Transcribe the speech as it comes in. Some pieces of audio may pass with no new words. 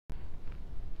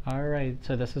All right,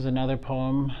 so this is another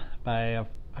poem by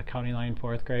a County Line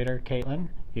fourth grader, Caitlin,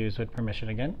 used with permission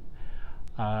again.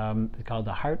 It's called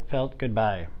The Heartfelt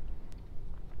Goodbye.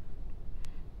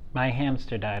 My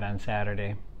hamster died on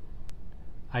Saturday.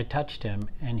 I touched him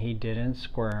and he didn't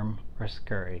squirm or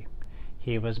scurry.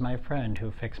 He was my friend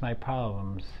who fixed my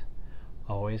problems,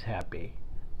 always happy,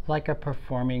 like a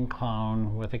performing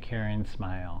clown with a caring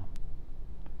smile.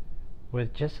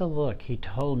 With just a look, he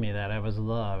told me that I was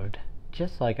loved,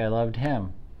 just like I loved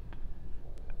him.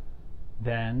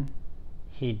 Then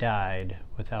he died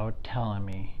without telling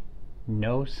me.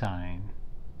 No sign,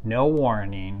 no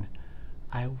warning.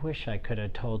 I wish I could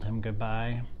have told him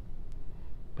goodbye,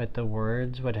 but the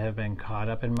words would have been caught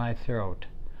up in my throat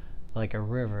like a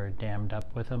river dammed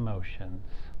up with emotions.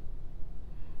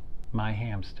 My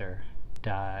hamster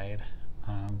died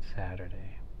on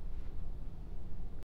Saturday.